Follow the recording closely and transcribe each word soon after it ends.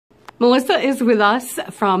Melissa is with us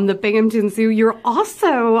from the Binghamton Zoo. You're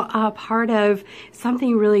also a part of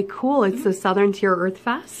something really cool. It's the Southern Tier Earth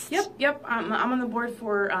Fest. Yep. I'm on the board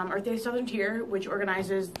for Earth Day Southern Tier, which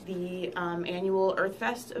organizes the annual Earth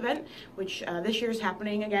Fest event, which this year is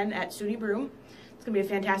happening again at SUNY Broome. It's going to be a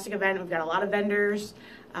fantastic event. We've got a lot of vendors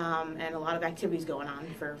and a lot of activities going on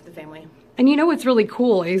for the family. And you know what's really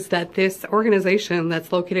cool is that this organization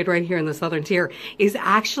that's located right here in the Southern Tier is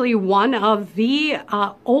actually one of the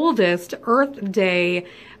oldest Earth Day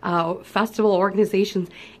festival organizations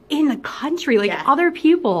in the country. Like other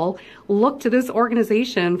people look to this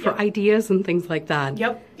organization for ideas and things like that.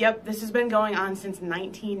 Yep. This has been going on since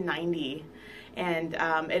 1990. And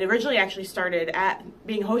it originally actually started at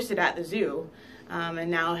being hosted at the zoo, and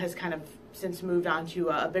now has kind of since moved on to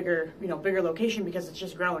a bigger location because it's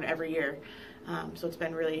just grown every year. So it's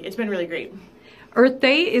been really great. Earth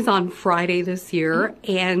Day is on Friday this year,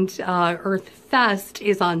 and Earth Fest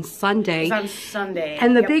is on Sunday. It's on Sunday.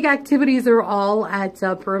 And the big activities are all at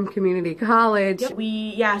Broome Community College. So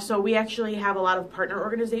we actually have a lot of partner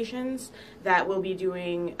organizations that will be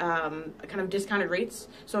doing kind of discounted rates.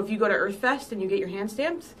 So if you go to Earth Fest and you get your hand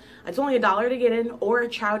stamped, it's only $1 to get in, or a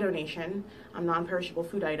chow donation, a non-perishable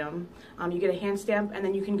food item. You get a hand stamp, and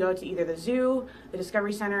then you can go to either the zoo, the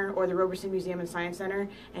Discovery Center, or the Roberson Museum and Science Center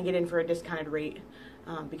and get in for a discounted rate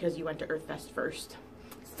because you went to Earth Fest first.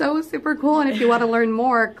 So super cool, and if you want to learn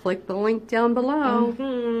more, click the link down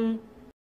below.